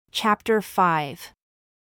Chapter 5.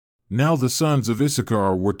 Now the sons of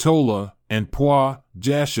Issachar were Tola, and Puah,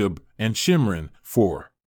 Jashub, and Shimron,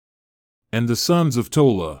 4. And the sons of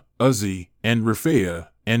Tola, Uzzi, and Rephaiah,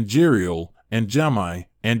 and Jeriel, and Jamai,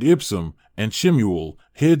 and Ibsam, and Shemuel,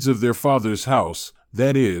 heads of their father's house,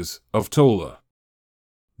 that is, of Tola.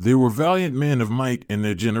 They were valiant men of might in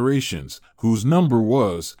their generations, whose number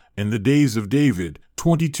was, in the days of David,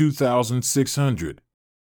 22,600.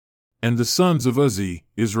 And the sons of Uzzi,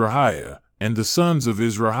 Izrahiah, and the sons of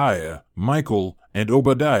Izrahiah, Michael, and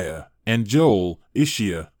Obadiah, and Joel,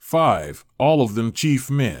 Ishiah, 5, all of them chief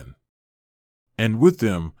men. And with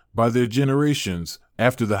them, by their generations,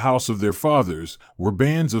 after the house of their fathers, were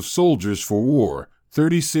bands of soldiers for war,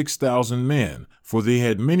 36,000 men, for they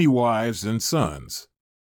had many wives and sons.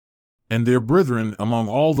 And their brethren among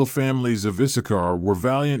all the families of Issachar were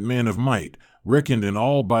valiant men of might, reckoned in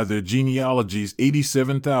all by their genealogies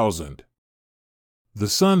 87,000. The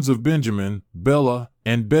sons of Benjamin, Bela,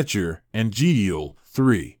 and Becher, and Jediel,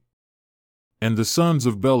 3. And the sons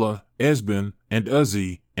of Bela, Esben, and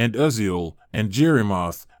Uzzi, and Uzziel, and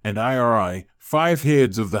Jerimoth, and Iri, 5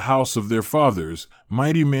 heads of the house of their fathers,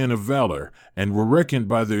 mighty men of valor, and were reckoned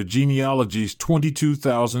by their genealogies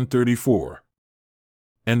 22,034.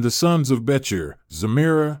 And the sons of Becher,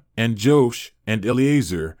 Zemirah, and Josh, and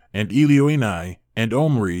Eleazar, and Elioenai, and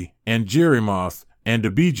Omri, and Jerimoth, and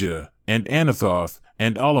Abijah, and Anathoth,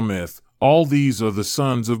 and Alameth, all these are the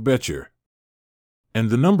sons of Becher. And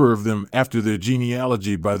the number of them after their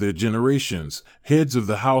genealogy by their generations, heads of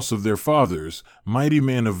the house of their fathers, mighty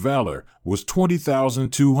men of valor, was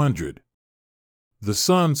 20,200. The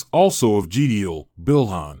sons also of Jediel,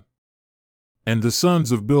 Bilhan. And the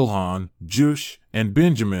sons of Bilhan, Jush, and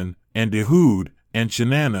Benjamin, and Ehud, and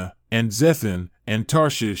Chenanah, and Zethan, and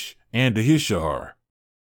Tarshish, and Ahishahar.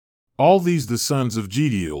 All these the sons of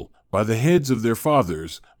Jediel, by the heads of their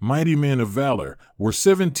fathers, mighty men of valor, were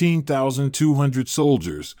 17,200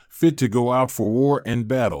 soldiers, fit to go out for war and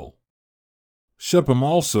battle. Shuppim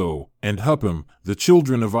also, and Huppim, the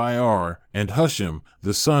children of Ir, and Hushim,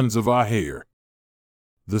 the sons of Aher.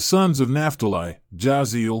 The sons of Naphtali,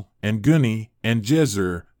 Jaziel, and Guni, and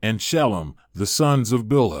Jezer, and Shallum, the sons of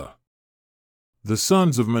Bilhah. The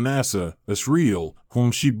sons of Manasseh, Asriel,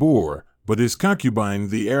 whom she bore, but his concubine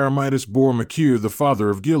the Aramitess bore Machir the father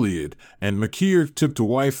of Gilead, and Machir took to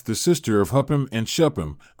wife the sister of Huppim and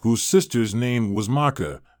Shuppim, whose sister's name was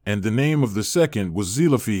Maachah, and the name of the second was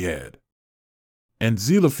Zelophehad. And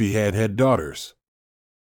Zelophehad had daughters.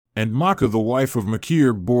 And Maachah the wife of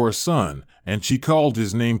Machir bore a son, and she called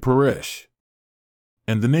his name Peresh.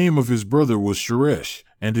 And the name of his brother was Sheresh,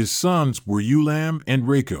 and his sons were Ulam and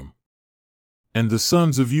Racham. And the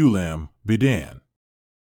sons of Ulam, Bedan.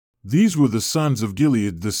 These were the sons of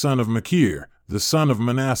Gilead the son of Machir, the son of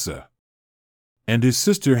Manasseh. And his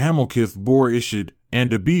sister Hamilkith bore Ishid,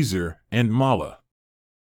 and Abizer, and Mala.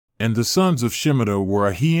 And the sons of Shemida were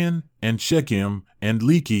Ahian, and Shechem, and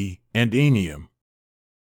Leki, and Aniam.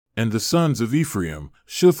 And the sons of Ephraim,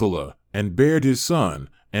 Shuthelah, and Bared his son,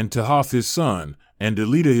 and Tahath his son, and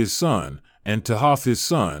Elida his son, and Tahath his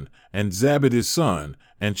son, and Zabad his son,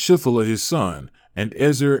 and Shuthelah his son, and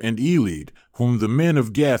Ezer and Elid, whom the men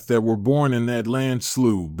of Gath that were born in that land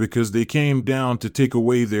slew, because they came down to take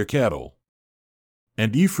away their cattle.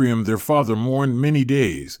 And Ephraim their father mourned many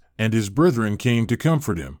days, and his brethren came to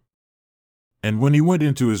comfort him. And when he went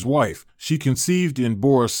into his wife, she conceived and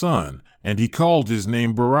bore a son, and he called his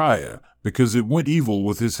name Beriah, because it went evil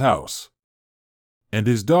with his house. And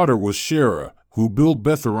his daughter was Sherah, who built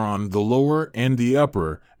Betheron the lower and the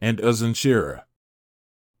upper, and Uzzen-Sherah.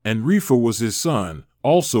 And Repha was his son,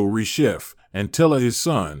 also Resheph, and Telah his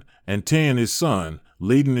son, and Tan his son,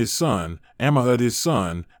 Laden his son, Ammihud his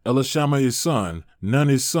son, Elishama his son, Nun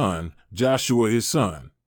his son, Joshua his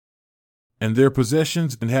son. And their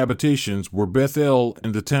possessions and habitations were Bethel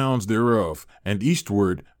and the towns thereof, and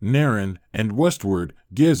eastward, Naran, and westward,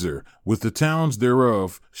 Gezer, with the towns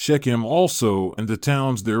thereof, Shechem also and the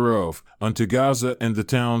towns thereof, unto Gaza and the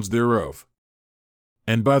towns thereof.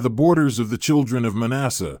 And by the borders of the children of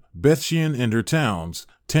Manasseh, Bethshean and her towns,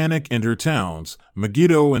 Tanakh and her towns,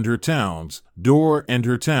 Megiddo and her towns, Dor and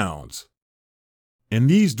her towns. In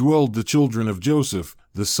these dwelled the children of Joseph,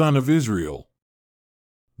 the son of Israel.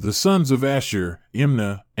 The sons of Asher,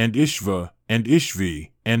 Imnah, and Ishva, and Ishvi,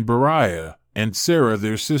 and Beriah, and Sarah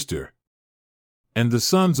their sister. And the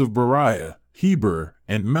sons of Beriah, Heber,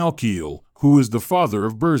 and Malkiel, who is the father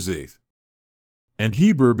of Berzath. And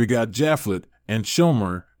Heber begot Japhlet, and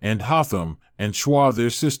Shomer, and Hotham, and Shua their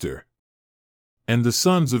sister. And the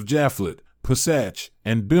sons of Japhlet, Pasach,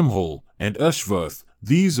 and Bimhal, and Ushvath,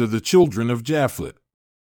 these are the children of Japhlet.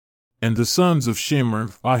 And the sons of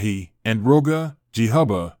Shemer, Ahi, and Roga,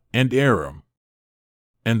 Jehubah, and Aram.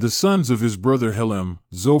 And the sons of his brother Helem,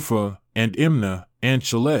 Zophah, and Imnah, and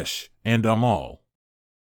Shalesh, and Amal.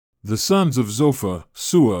 The sons of Zophah,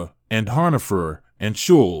 Sua, and Harnefer, and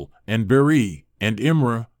Shul, and Beri, and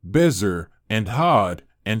Imrah, Bezer, and Had,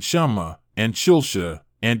 and Shammah, and Shulsha,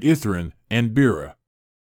 and Ithran, and Bera.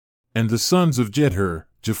 And the sons of Jether,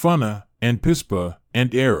 Jephunneh, and Pispa,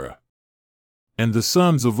 and Era. And the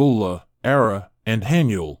sons of Ulla, Ara, and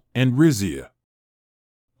Hanuel, and Riziah.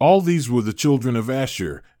 All these were the children of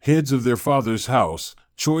Asher, heads of their father's house,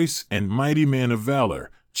 choice and mighty men of valor,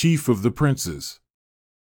 chief of the princes.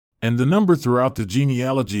 And the number throughout the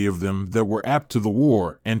genealogy of them that were apt to the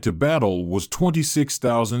war and to battle was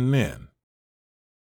 26,000 men.